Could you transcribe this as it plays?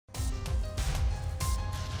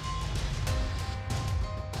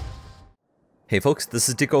Hey folks, this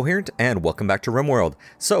is Decoherent, and welcome back to Rimworld.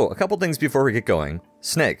 So, a couple things before we get going.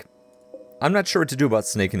 Snake. I'm not sure what to do about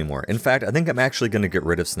Snake anymore. In fact, I think I'm actually going to get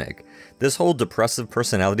rid of Snake. This whole depressive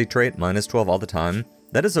personality trait, -12 all the time,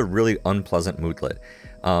 that is a really unpleasant moodlet.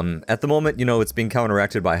 At the moment, you know, it's being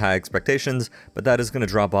counteracted by high expectations, but that is going to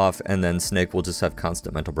drop off, and then Snake will just have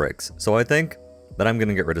constant mental breaks. So I think that I'm going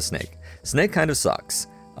to get rid of Snake. Snake kind of sucks.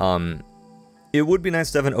 It would be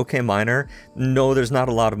nice to have an okay miner. No, there's not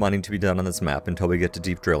a lot of mining to be done on this map until we get to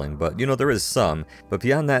deep drilling, but you know, there is some. But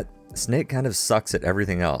beyond that, Snake kind of sucks at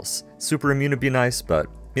everything else. Super immune would be nice, but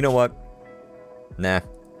you know what? Nah.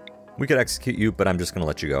 We could execute you, but I'm just going to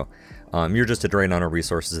let you go. You're just a drain on our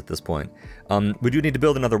resources at this point. We do need to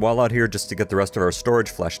build another wall out here just to get the rest of our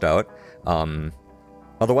storage fleshed out.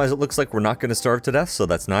 Otherwise, it looks like we're not going to starve to death, so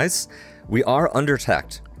that's nice. We are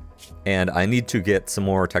under-teched, and I need to get some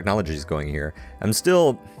more technologies going here. I'm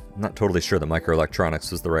still not totally sure that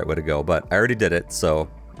microelectronics was the right way to go, but I already did it, so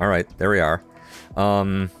alright, there we are.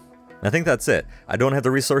 I think that's it. I don't have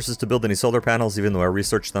the resources to build any solar panels, even though I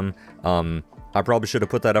researched them. I probably should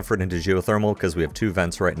have put that effort into geothermal, because we have 2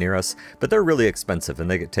 vents right near us, but they're really expensive, and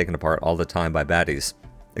they get taken apart all the time by baddies.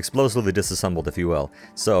 Explosively disassembled, if you will.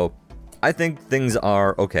 So, I think things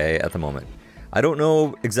are okay at the moment. I don't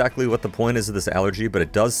know exactly what the point is of this allergy, but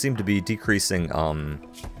it does seem to be decreasing,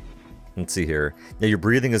 let's see here. Yeah, your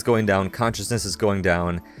breathing is going down, consciousness is going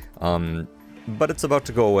down, but it's about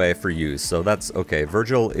to go away for you, so that's okay.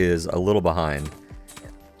 Virgil is a little behind.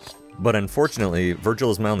 But unfortunately,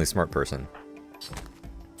 Virgil is my only smart person.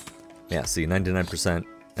 Yeah, see, 99%,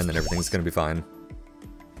 and then everything's gonna be fine.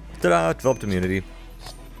 Ta-da! Developed immunity.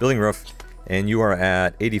 Building roof. And you are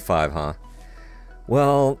at 85, huh?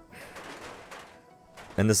 Well...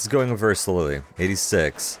 And this is going very slowly.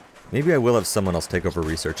 86. Maybe I will have someone else take over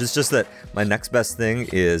research. It's just that my next best thing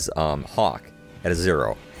is Hawk at a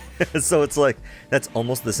 0. So it's like, that's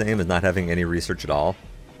almost the same as not having any research at all.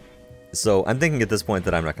 So I'm thinking at this point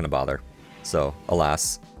that I'm not going to bother. So,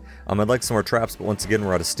 alas. I'd like some more traps, but once again,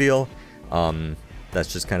 we're out of steel.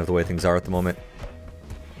 That's just kind of the way things are at the moment.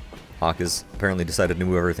 Hawk has apparently decided to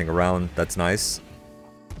move everything around. That's nice.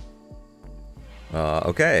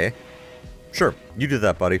 Okay. Sure, you do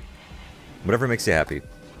that, buddy. Whatever makes you happy.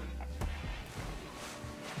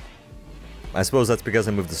 I suppose that's because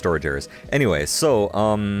I moved the storage areas. Anyway, so,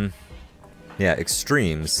 yeah,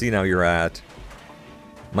 extreme. See, now you're at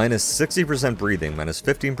minus 60% breathing, minus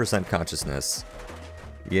 15% consciousness.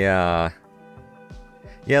 Yeah.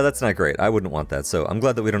 Yeah, that's not great. I wouldn't want that, so I'm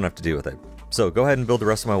glad that we don't have to deal with it. So, go ahead and build the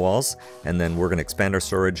rest of my walls, and then we're going to expand our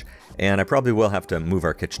storage, and I probably will have to move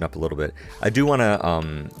our kitchen up a little bit. I do want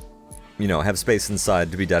to, you know, have space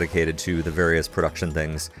inside to be dedicated to the various production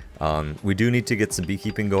things. We do need to get some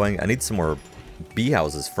beekeeping going. I need some more bee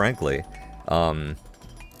houses, frankly.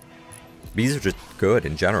 Bees are just good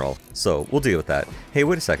in general, so we'll deal with that. Hey,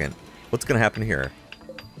 wait a second. What's going to happen here?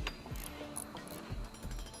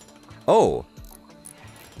 Oh!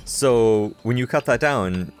 So, when you cut that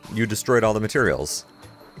down, you destroyed all the materials.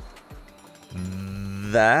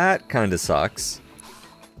 That kind of sucks.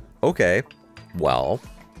 Okay. Well,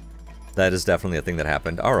 that is definitely a thing that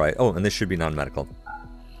happened. Alright. Oh, and this should be non-medical.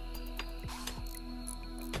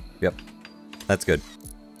 Yep. That's good.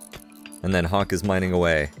 And then Hawk is mining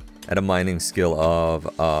away at a mining skill of,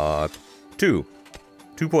 2.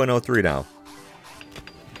 2.03 now.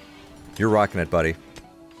 You're rocking it, buddy.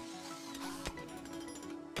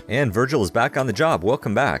 And Virgil is back on the job.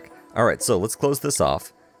 Welcome back. Alright, so let's close this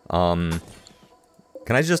off. Can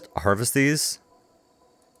I just harvest these?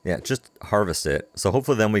 Yeah, just harvest it. So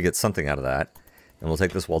hopefully then we get something out of that. And we'll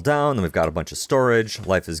take this wall down, then we've got a bunch of storage.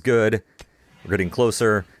 Life is good. We're getting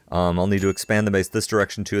closer. I'll need to expand the base this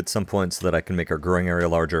direction too at some point so that I can make our growing area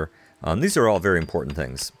larger. These are all very important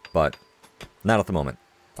things, but not at the moment.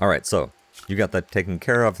 Alright, so you got that taken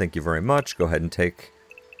care of. Thank you very much. Go ahead and take...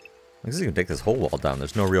 I guess you can take this whole wall down.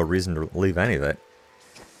 There's no real reason to leave any of it.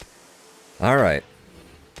 Alright.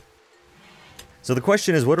 So the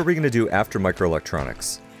question is, what are we going to do after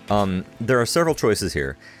microelectronics? There are several choices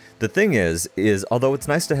here. The thing is although it's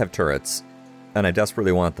nice to have turrets, and I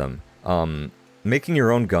desperately want them, making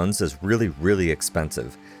your own guns is really, really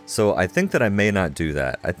expensive. So I think that I may not do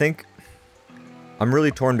that. I think I'm really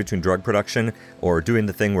torn between drug production or doing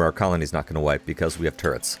the thing where our colony's not going to wipe because we have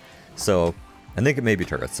turrets. So I think it may be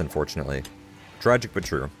turrets, unfortunately. Tragic but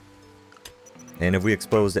true. And have we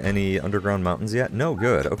exposed any underground mountains yet? No,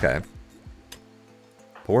 good, okay.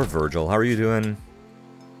 Poor Virgil, how are you doing?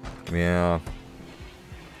 Yeah.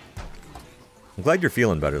 I'm glad you're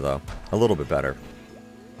feeling better, though. A little bit better.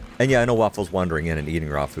 And yeah, I know Waffle's wandering in and eating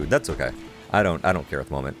raw food. That's okay. I don't care at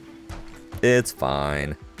the moment. It's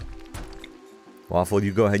fine. Waffle,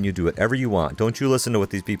 you go ahead and you do whatever you want. Don't you listen to what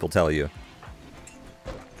these people tell you.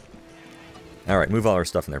 Alright, move all our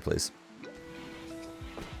stuff in there, please.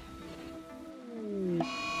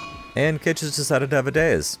 And Kitch has decided to have a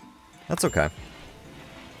daze. That's okay.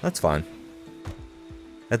 That's fine.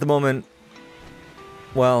 At the moment,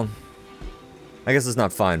 well, I guess it's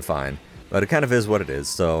not fine, but it kind of is what it is,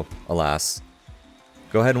 so, alas.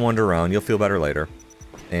 Go ahead and wander around, you'll feel better later.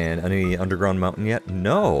 And any underground mountain yet?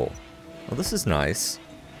 No! Well, this is nice.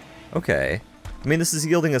 Okay. I mean, this is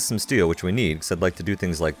yielding us some steel, which we need, because I'd like to do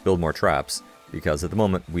things like build more traps, because at the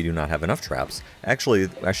moment, we do not have enough traps. Actually,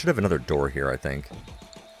 I should have another door here, I think.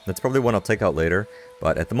 That's probably one I'll take out later,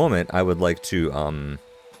 but at the moment, I would like to,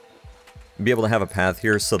 be able to have a path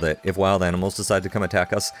here so that if wild animals decide to come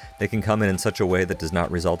attack us, they can come in such a way that does not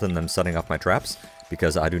result in them setting off my traps,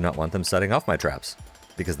 because I do not want them setting off my traps,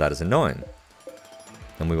 because that is annoying.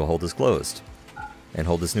 And we will hold this closed, and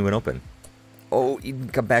hold this new one open. Oh, Eden,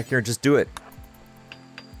 come back here and just do it.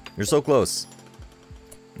 You're so close.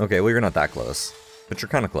 Okay, well, you're not that close, but you're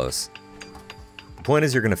kind of close. The point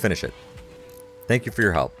is you're going to finish it. Thank you for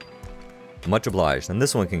your help. Much obliged, and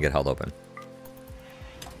this one can get held open.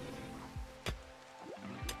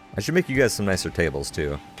 I should make you guys some nicer tables,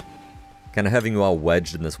 too. Kind of having you all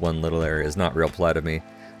wedged in this one little area is not real polite of me.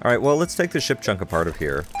 Alright, well, let's take the ship chunk apart of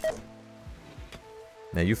here.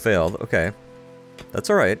 Now, you failed. Okay. That's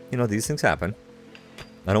alright. You know, these things happen.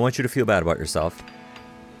 I don't want you to feel bad about yourself.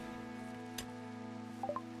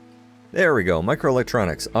 There we go.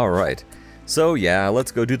 Microelectronics. Alright. So, yeah,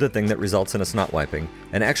 let's go do the thing that results in us not wiping.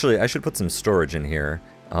 And actually, I should put some storage in here.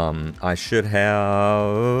 I should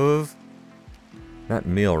have... Not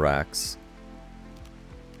meal racks.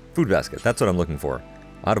 Food basket, that's what I'm looking for.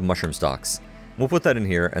 Out of mushroom stalks. We'll put that in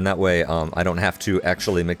here, and that way I don't have to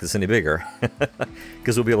actually make this any bigger.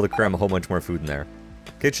 Because we'll be able to cram a whole bunch more food in there.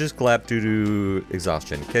 Kitch is collapsed due to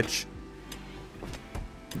exhaustion. Kitch,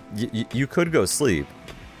 you could go sleep.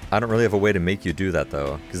 I don't really have a way to make you do that,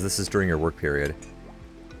 though, because this is during your work period.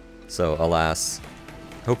 So, alas.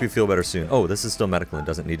 Hope you feel better soon. Oh, this is still medical and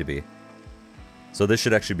doesn't need to be. So this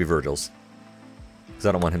should actually be Virgil's. Because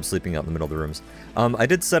I don't want him sleeping out in the middle of the rooms. I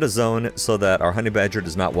did set a zone so that our honey badger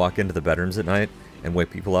does not walk into the bedrooms at night and wake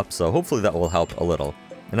people up, so hopefully that will help a little.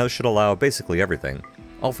 And that should allow basically everything.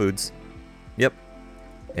 All foods. Yep.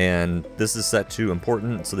 And this is set to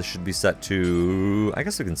important, so this should be set to... I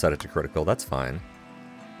guess we can set it to critical, that's fine.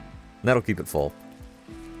 And that'll keep it full.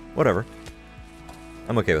 Whatever.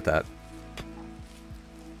 I'm okay with that.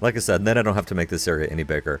 Like I said, then I don't have to make this area any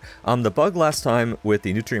bigger. The bug last time with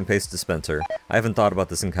the nutrient paste dispenser, I haven't thought about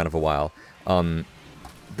this in kind of a while.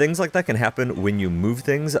 Things like that can happen when you move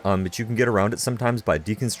things, but you can get around it sometimes by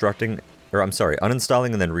deconstructing, or I'm sorry,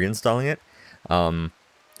 uninstalling and then reinstalling it.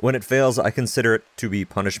 When it fails, I consider it to be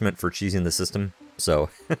punishment for cheesing the system, so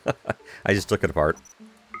I just took it apart.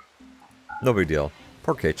 No big deal.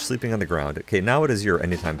 Poor Kitch, sleeping on the ground. Okay, now it is your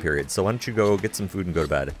anytime period, so why don't you go get some food and go to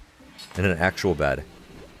bed. In an actual bed.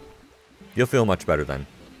 You'll feel much better then.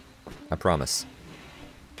 I promise.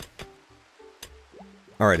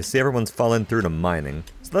 Alright, I see everyone's fallen through to mining,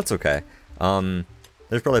 so that's okay.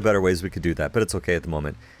 There's probably better ways we could do that, but it's okay at the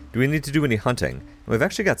moment. Do we need to do any hunting? We've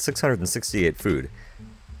actually got 668 food.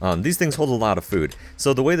 These things hold a lot of food.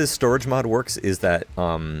 So the way this storage mod works is that,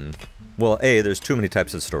 well, A, there's too many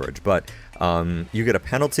types of storage, but you get a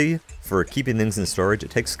penalty for keeping things in storage. It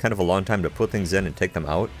takes kind of a long time to put things in and take them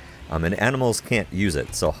out. And animals can't use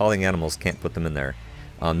it, so hauling animals can't put them in there.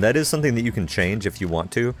 That is something that you can change if you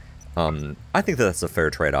want to. I think that that's a fair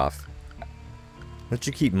trade-off. Let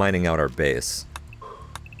you keep mining out our base.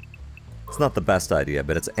 It's not the best idea,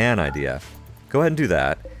 but it's an idea. Go ahead and do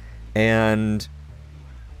that. And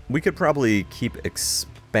we could probably keep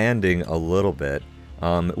expanding a little bit.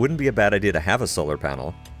 It wouldn't be a bad idea to have a solar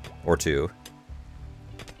panel or two.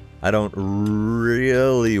 I don't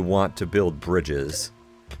really want to build bridges.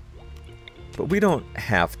 But we don't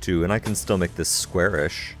have to, and I can still make this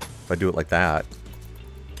squarish if I do it like that.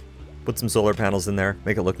 Put some solar panels in there,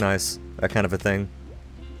 make it look nice, that kind of a thing.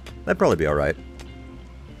 That'd probably be alright.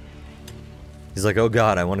 He's like, oh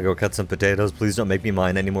god, I want to go cut some potatoes, please don't make me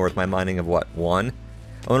mine anymore with my mining of what, 1?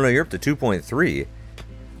 Oh no, you're up to 2.3.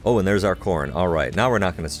 Oh, and there's our corn, alright, now we're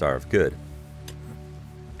not going to starve, good.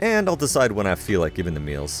 And I'll decide when I feel like giving them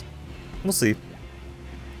meals. We'll see.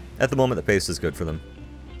 At the moment, the pace is good for them.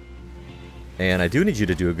 And I do need you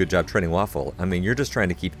to do a good job training Waffle. I mean, you're just trying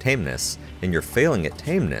to keep tameness, and you're failing at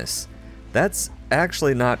tameness. That's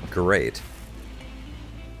actually not great.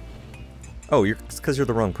 Oh, it's because you're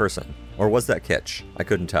the wrong person. Or was that Kitch? I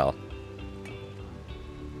couldn't tell.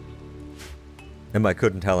 And by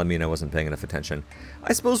couldn't tell, I mean I wasn't paying enough attention.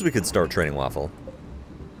 I suppose we could start training Waffle.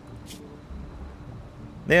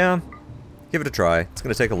 Yeah, give it a try. It's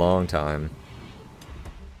going to take a long time.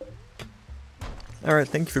 Alright,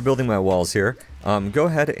 thank you for building my walls here. Go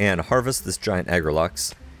ahead and harvest this giant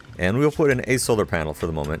Agrolux, and we'll put in a solar panel for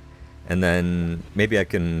the moment. And then maybe I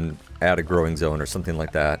can add a growing zone or something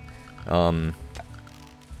like that.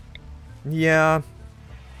 Yeah.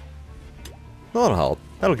 Well, that'll help.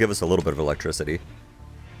 That'll give us a little bit of electricity.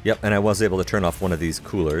 Yep, and I was able to turn off one of these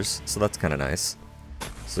coolers, so that's kind of nice.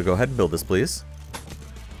 So go ahead and build this, please.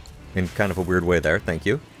 In kind of a weird way there, thank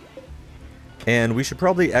you. And we should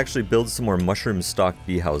probably actually build some more mushroom stock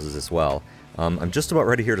bee houses as well. I'm just about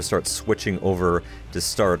ready here to start switching over to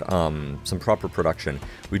start some proper production.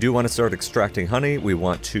 We do want to start extracting honey. We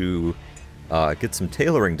want to get some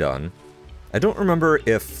tailoring done. I don't remember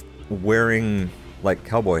if wearing like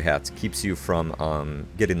cowboy hats keeps you from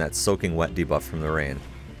getting that soaking wet debuff from the rain.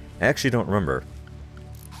 I actually don't remember.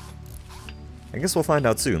 I guess we'll find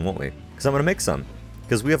out soon, won't we? Because I'm going to make some.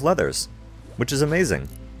 Because we have leathers, which is amazing.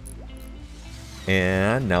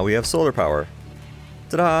 And now we have solar power.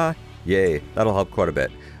 Ta-da! Yay, that'll help quite a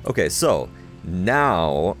bit. Okay, so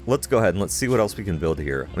now let's go ahead and let's see what else we can build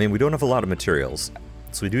here. I mean, we don't have a lot of materials,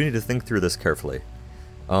 so we do need to think through this carefully.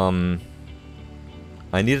 I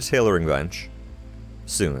need a tailoring bench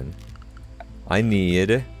soon. I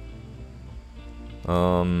need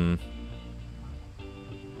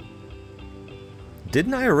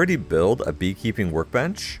didn't I already build a beekeeping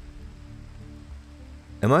workbench?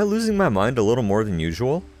 Am I losing my mind a little more than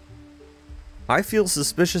usual? I feel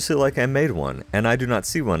suspiciously like I made one, and I do not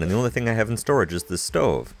see one, and the only thing I have in storage is this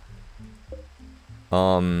stove.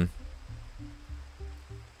 Huh.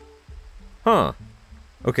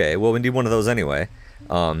 Okay, well we need one of those anyway.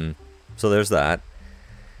 So there's that.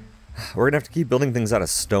 We're gonna have to keep building things out of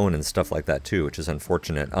stone and stuff like that too, which is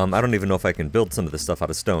unfortunate. I don't even know if I can build some of this stuff out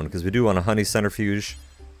of stone, because we do want a honey centrifuge,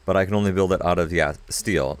 but I can only build it out of, yeah,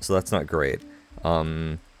 steel, so that's not great.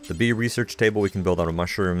 The bee research table we can build out of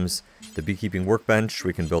mushrooms. The beekeeping workbench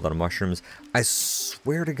we can build out of mushrooms. I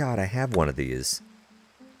swear to God I have one of these.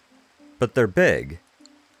 But they're big.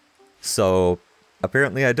 So,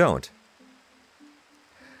 apparently I don't.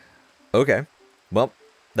 Okay. Well,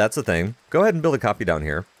 that's the thing. Go ahead and build a copy down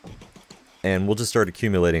here. And we'll just start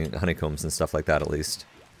accumulating honeycombs and stuff like that at least.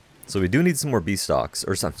 So we do need some more bee stalks.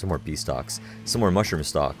 Or some more bee stalks. Some more mushroom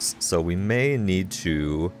stalks. So we may need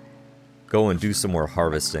to go and do some more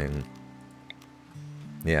harvesting.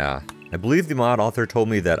 Yeah. I believe the mod author told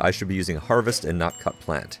me that I should be using harvest and not cut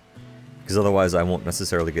plant. Because otherwise I won't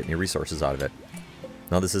necessarily get any resources out of it.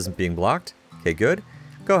 Now this isn't being blocked. Okay, good.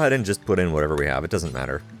 Go ahead and just put in whatever we have. It doesn't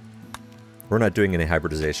matter. We're not doing any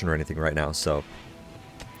hybridization or anything right now, so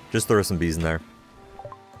just throw some bees in there.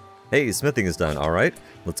 Hey, smithing is done. Alright.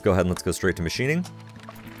 Let's go ahead and let's go straight to machining.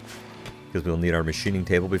 Because we'll need our machining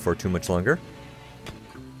table before too much longer.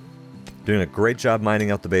 Doing a great job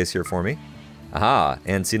mining out the base here for me. Aha!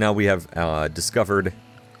 And see, now we have discovered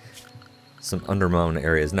some underground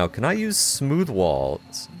areas. Now, can I use smooth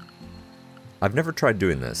walls? I've never tried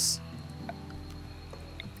doing this.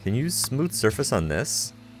 Can you use smooth surface on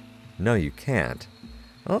this? No, you can't.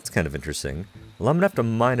 Well, that's kind of interesting. Well, I'm gonna have to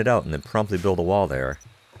mine it out and then promptly build a wall there.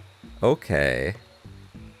 Okay.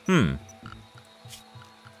 I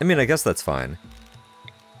mean, I guess that's fine.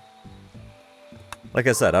 Like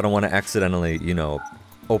I said, I don't want to accidentally, you know,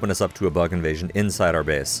 open us up to a bug invasion inside our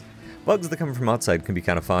base. Bugs that come from outside can be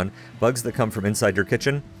kind of fun. Bugs that come from inside your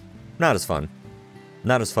kitchen, not as fun.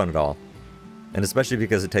 Not as fun at all. And especially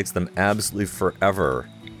because it takes them absolutely forever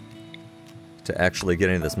to actually get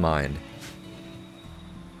into this mined.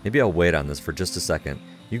 Maybe I'll wait on this for just a second.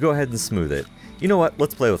 You go ahead and smooth it. You know what?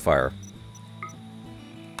 Let's play with fire.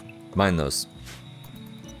 Mine those.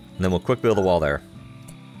 And then we'll quick build a wall there.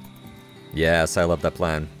 Yes, I love that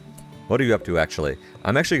plan. What are you up to, actually?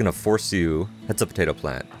 I'm actually going to force you... That's a potato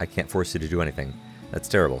plant. I can't force you to do anything. That's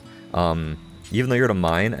terrible. Even though you're to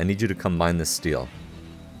mine, I need you to come mine this steel.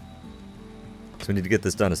 So we need to get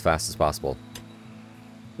this done as fast as possible.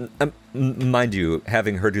 Mind you,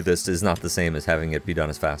 having her do this is not the same as having it be done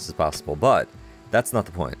as fast as possible, but that's not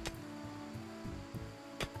the point.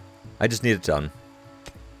 I just need it done.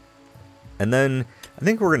 And then, I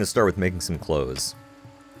think we're going to start with making some clothes.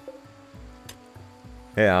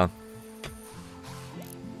 Yeah.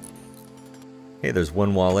 Hey, there's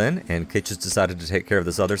one wall in, and Kate just decided to take care of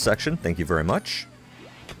this other section. Thank you very much.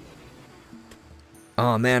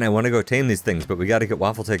 Oh man, I want to go tame these things, but we got to get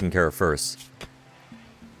Waffle taken care of first.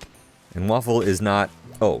 And Waffle is not...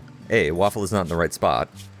 Oh, A, Waffle is not in the right spot.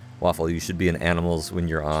 Waffle, you should be in animals when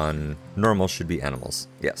you're on... Normal should be animals.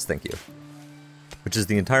 Yes, thank you. which is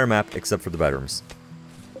the entire map except for the bedrooms.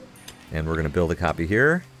 And we're going to build a copy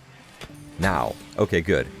here. Now. Okay,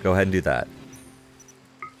 good. Go ahead and do that.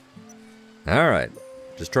 Alright.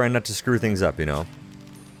 Just trying not to screw things up, you know.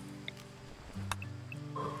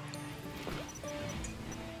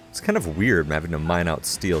 It's kind of weird having to mine out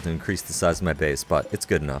steel to increase the size of my base, but it's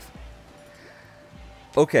good enough.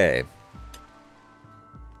 Okay.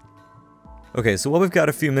 Okay, so while we've got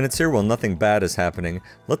a few minutes here, while nothing bad is happening,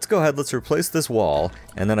 let's go ahead, let's replace this wall,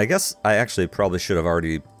 and then I guess I actually probably should have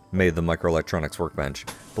already made the microelectronics workbench.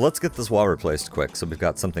 But let's get this wall replaced quick, so we've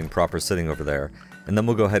got something proper sitting over there. And then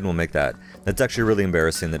we'll go ahead and we'll make that. That's actually really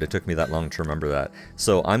embarrassing that it took me that long to remember that.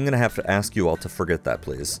 So I'm going to have to ask you all to forget that,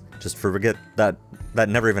 please. Just forget that that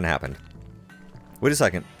never even happened. Wait a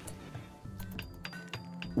second.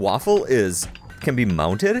 Waffle can be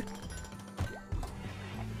mounted?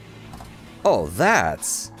 Oh,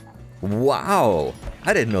 that's... Wow!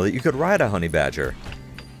 I didn't know that you could ride a honey badger.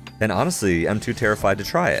 And honestly, I'm too terrified to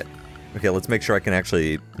try it. Okay, let's make sure I can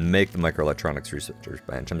actually make the microelectronics research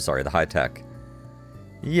bench. I'm sorry, the high-tech.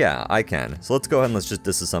 Yeah, I can. So let's go ahead and let's just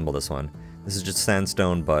disassemble this one. This is just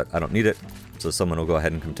sandstone, but I don't need it. So someone will go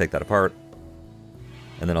ahead and come take that apart.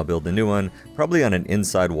 And then I'll build a new one, probably on an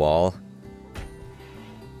inside wall.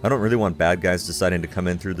 I don't really want bad guys deciding to come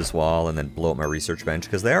in through this wall and then blow up my research bench,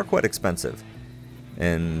 because they are quite expensive.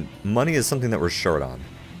 And money is something that we're short on.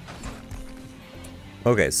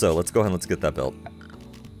 Okay, so let's go ahead and let's get that built.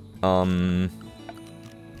 Or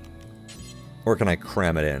can I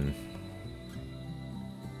cram it in?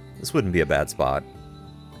 This wouldn't be a bad spot.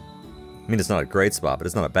 I mean, it's not a great spot, but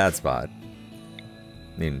it's not a bad spot.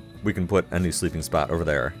 I mean, we can put a new sleeping spot over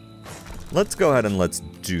there. Let's go ahead and let's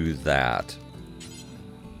do that.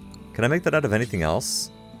 Can I make that out of anything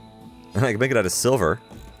else? I can make it out of silver.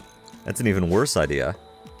 That's an even worse idea.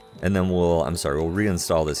 And then we'll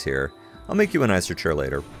reinstall this here. I'll make you a nicer chair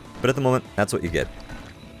later. But at the moment, that's what you get.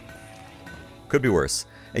 Could be worse.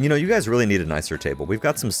 And you know, you guys really need a nicer table. We've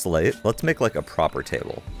got some slate. Let's make like a proper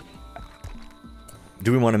table.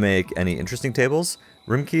 Do we want to make any interesting tables?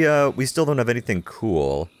 Rimkia, we still don't have anything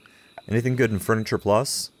cool. Anything good in Furniture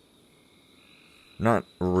Plus? Not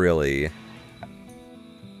really.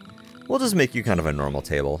 We'll just make you kind of a normal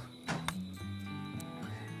table.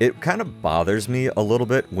 It kind of bothers me a little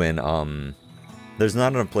bit when there's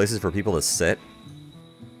not enough places for people to sit.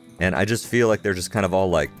 And I just feel like they're just kind of all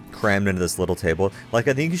like crammed into this little table. Like,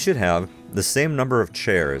 I think you should have the same number of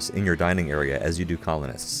chairs in your dining area as you do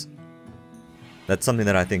colonists. That's something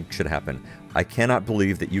that I think should happen. I cannot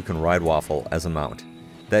believe that you can ride Waffle as a mount.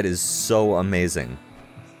 That is so amazing.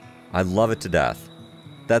 I love it to death.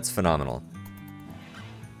 That's phenomenal.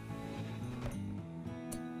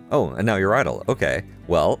 Oh, and now you're idle. Okay,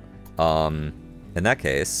 well, in that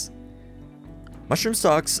case, mushroom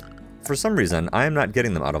stalks, for some reason, I am not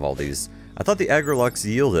getting them out of all these. I thought the Agrolux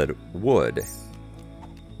yielded wood.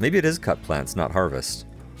 Maybe it is cut plants, not harvest.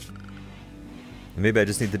 Maybe I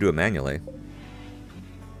just need to do it manually.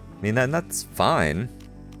 I mean, that's fine.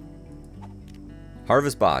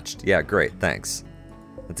 Harvest botched. Yeah, great, thanks.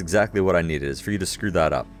 That's exactly what I needed, is for you to screw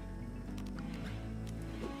that up.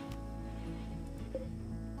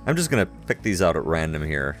 I'm just going to pick these out at random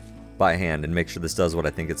here, by hand, and make sure this does what I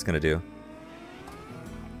think it's going to do.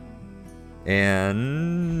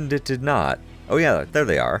 And it did not. Oh yeah, there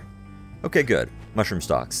they are. Okay, good. Mushroom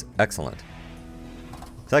stalks. Excellent.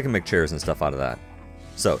 So I can make chairs and stuff out of that.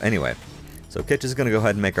 So, anyway. So Kitch is going to go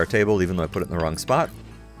ahead and make our table, even though I put it in the wrong spot.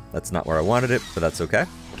 That's not where I wanted it, but that's okay.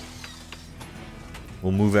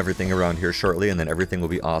 We'll move everything around here shortly, and then everything will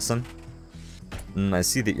be awesome. And I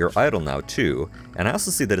see that you're idle now, too. And I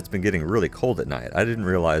also see that it's been getting really cold at night. I didn't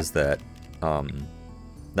realize that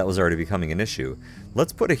that was already becoming an issue.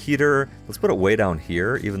 Let's put a heater, let's put it way down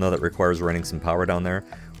here, even though that requires running some power down there.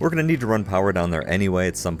 We're going to need to run power down there anyway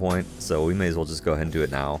at some point, so we may as well just go ahead and do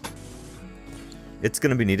it now. It's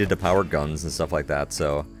going to be needed to power guns and stuff like that,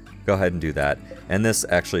 so go ahead and do that. And this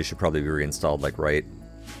actually should probably be reinstalled like right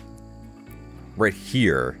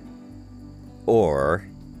here. Or,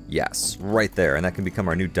 yes, right there, and that can become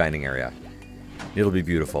our new dining area. It'll be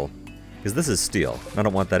beautiful. Because this is steel. I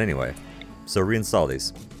don't want that anyway. So reinstall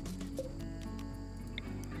these.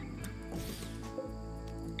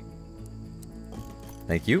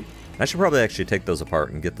 Thank you. I should probably actually take those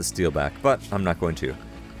apart and get the steel back, but I'm not going to.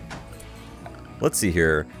 Let's see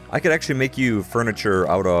here. I could actually make you furniture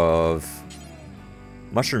out of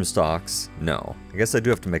mushroom stalks. No. I guess I do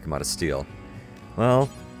have to make them out of steel. Well.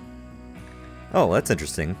 Oh, that's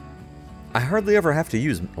interesting. I hardly ever have to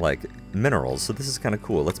use, like, minerals, so this is kind of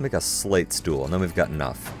cool. Let's make a slate stool, and then we've got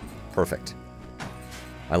enough. Perfect.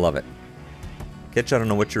 I love it. Kitch, I don't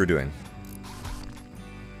know what you were doing.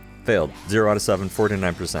 Failed. 0 out of 7,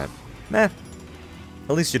 49%. Meh.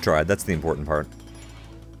 At least you tried, that's the important part.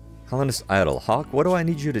 Colonist idle. Hawk, what do I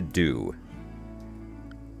need you to do?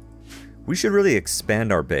 We should really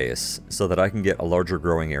expand our base so that I can get a larger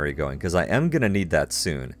growing area going, because I am going to need that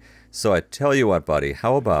soon. So I tell you what, buddy,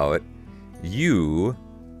 how about you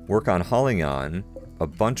work on hauling on a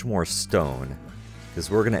bunch more stone, because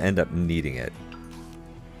we're going to end up needing it.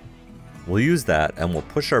 We'll use that, and we'll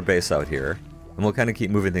push our base out here, and we'll kind of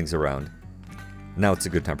keep moving things around. Now it's a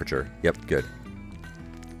good temperature. Yep, good.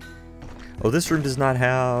 Oh, this room does not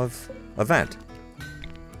have a vent.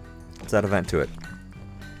 Let's add a vent to it.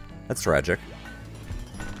 That's tragic.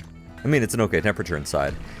 I mean, it's an okay temperature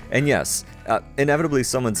inside. And yes, inevitably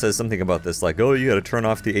someone says something about this, like, oh, you gotta turn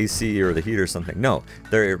off the AC or the heat or something. No,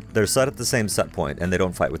 they're set at the same set point, and they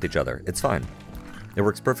don't fight with each other. It's fine. It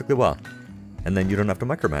works perfectly well. And then you don't have to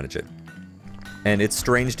micromanage it. And it's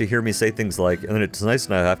strange to hear me say things like, and it's nice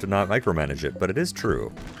not have to not micromanage it, but it is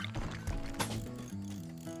true.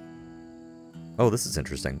 Oh, this is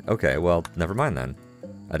interesting. Okay, well, never mind then.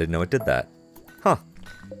 I didn't know it did that. Huh.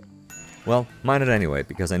 Well, mine it anyway,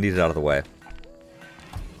 because I need it out of the way.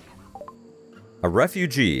 A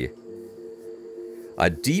refugee. A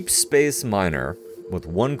deep space miner with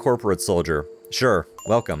 1 corporate soldier. Sure,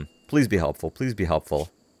 welcome. Please be helpful, please be helpful.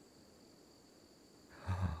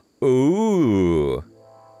 Ooh.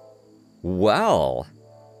 Well.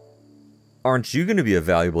 Aren't you going to be a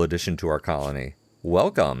valuable addition to our colony?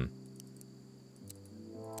 Welcome.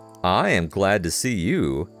 I am glad to see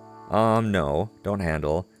you. No, don't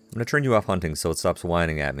handle. I'm going to turn you off hunting so it stops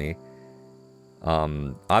whining at me.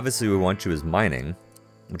 Obviously we want you as mining.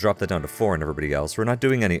 We'll drop that down to 4 and everybody else. We're not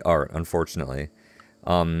doing any art, unfortunately.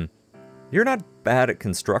 You're not bad at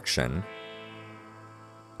construction.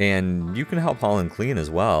 And you can help haul and clean as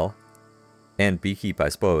well. And beekeep, I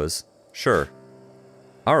suppose. Sure.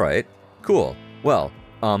 Alright, cool. Well,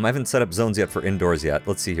 I haven't set up zones yet for indoors yet.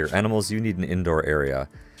 Let's see here. Animals, you need an indoor area.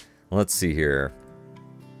 Let's see here.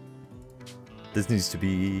 This needs to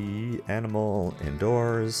be animal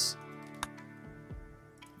indoors.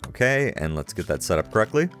 Okay, and let's get that set up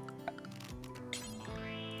correctly.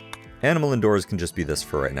 Animal indoors can just be this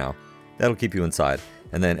for right now. That'll keep you inside.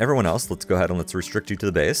 And then everyone else, let's go ahead and let's restrict you to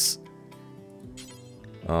the base.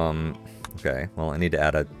 Okay, well, I need to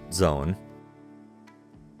add a zone.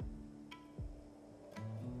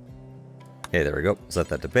 Okay, there we go. Set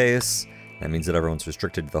that to base. That means that everyone's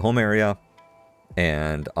restricted to the home area.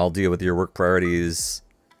 And I'll deal with your work priorities.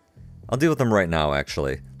 I'll deal with them right now,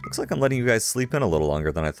 actually. Looks like I'm letting you guys sleep in a little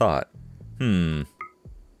longer than I thought. Well,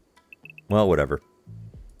 whatever.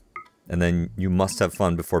 And then you must have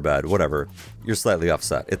fun before bed. Whatever. You're slightly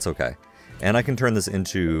offset. It's okay. And I can turn this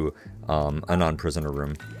into a non-prisoner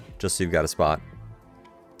room. Just so you've got a spot.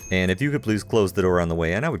 And if you could please close the door on the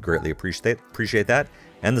way in, I would greatly appreciate that.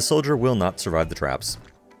 And the soldier will not survive the traps.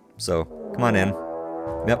 So, come on in.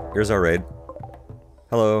 Yep, here's our raid.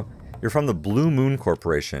 Hello. You're from the Blue Moon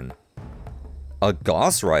Corporation. A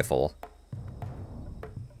Gauss rifle?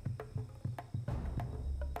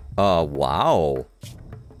 Wow.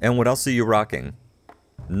 And what else are you rocking?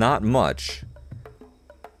 Not much.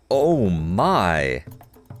 Oh my.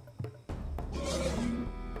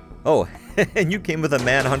 Oh, and you came with a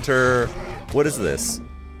manhunter. What is this?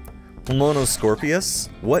 Pulmonoscorpius?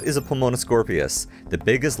 What is a Pulmonoscorpius? The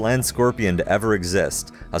biggest land scorpion to ever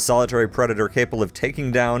exist. A solitary predator capable of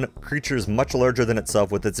taking down creatures much larger than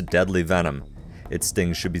itself with its deadly venom. Its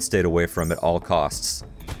stings should be stayed away from at all costs.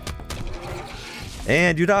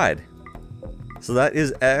 And you died. So that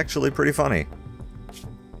is actually pretty funny.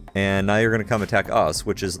 And now you're going to come attack us,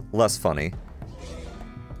 which is less funny.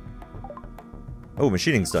 Oh,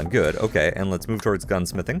 machining's done. Good. Okay, and let's move towards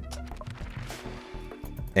gunsmithing.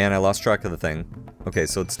 And I lost track of the thing. Okay,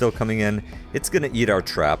 so it's still coming in. It's going to eat our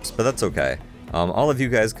traps, but that's okay. All of you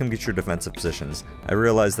guys come get your defensive positions. I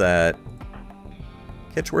realize that...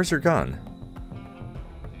 Kitch, where's your gun?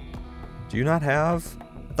 Do you not have...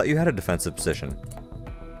 I thought you had a defensive position.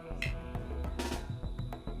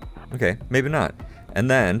 Okay, maybe not. And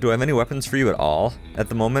then, do I have any weapons for you at all at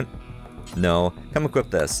the moment? No. Come equip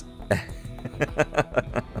this.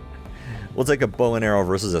 We'll take a bow and arrow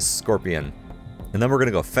versus a scorpion. And then we're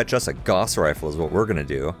gonna go fetch us a Gauss rifle is what we're gonna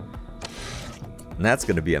do. And that's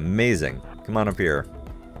gonna be amazing. Come on up here.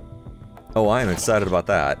 Oh, I am excited about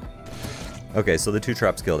that. Okay, so the 2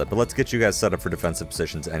 traps killed it, but let's get you guys set up for defensive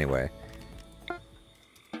positions anyway.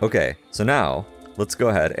 Okay, so now, let's go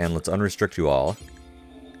ahead and let's unrestrict you all.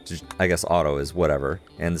 I guess auto is whatever.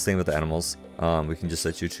 And the same with the animals. We can just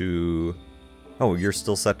set you to... Oh, you're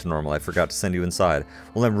still set to normal. I forgot to send you inside.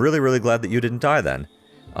 Well, I'm really, really glad that you didn't die then.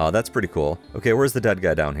 That's pretty cool. Okay, where's the dead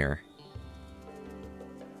guy down here?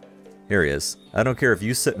 Here he is. I don't care if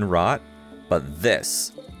you sit and rot, but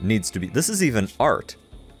this needs to be... This is even art.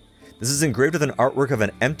 This is engraved with an artwork of an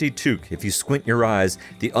empty toque. If you squint your eyes,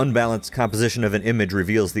 the unbalanced composition of an image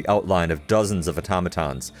reveals the outline of dozens of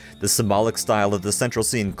automatons. The symbolic style of the central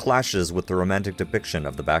scene clashes with the romantic depiction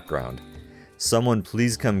of the background. Someone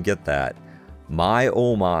please come get that. My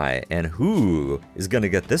oh my, and who is gonna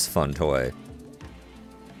get this fun toy?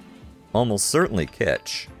 Almost certainly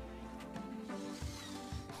Kitsch.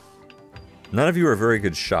 None of you are very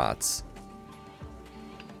good shots.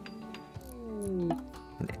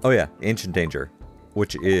 Oh yeah, Ancient Danger.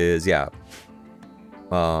 Which is, yeah.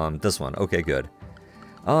 This one. Okay, good.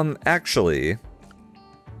 Actually...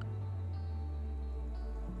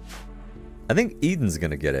 I think Eden's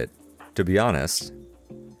gonna get it, to be honest.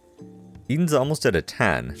 Eden's almost at a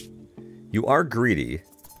 10. You are greedy,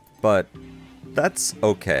 but that's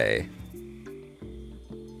okay.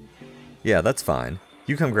 Yeah, that's fine.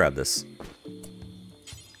 You come grab this.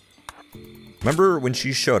 Remember when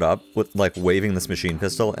she showed up with, like, waving this machine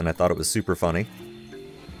pistol and I thought it was super funny?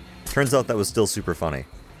 Turns out that was still super funny.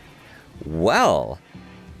 Well,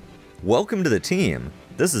 welcome to the team.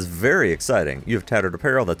 This is very exciting. You have tattered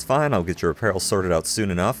apparel, that's fine. I'll get your apparel sorted out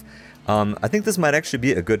soon enough. I think this might actually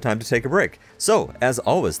be a good time to take a break. So, as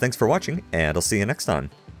always, thanks for watching, and I'll see you next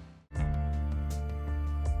time.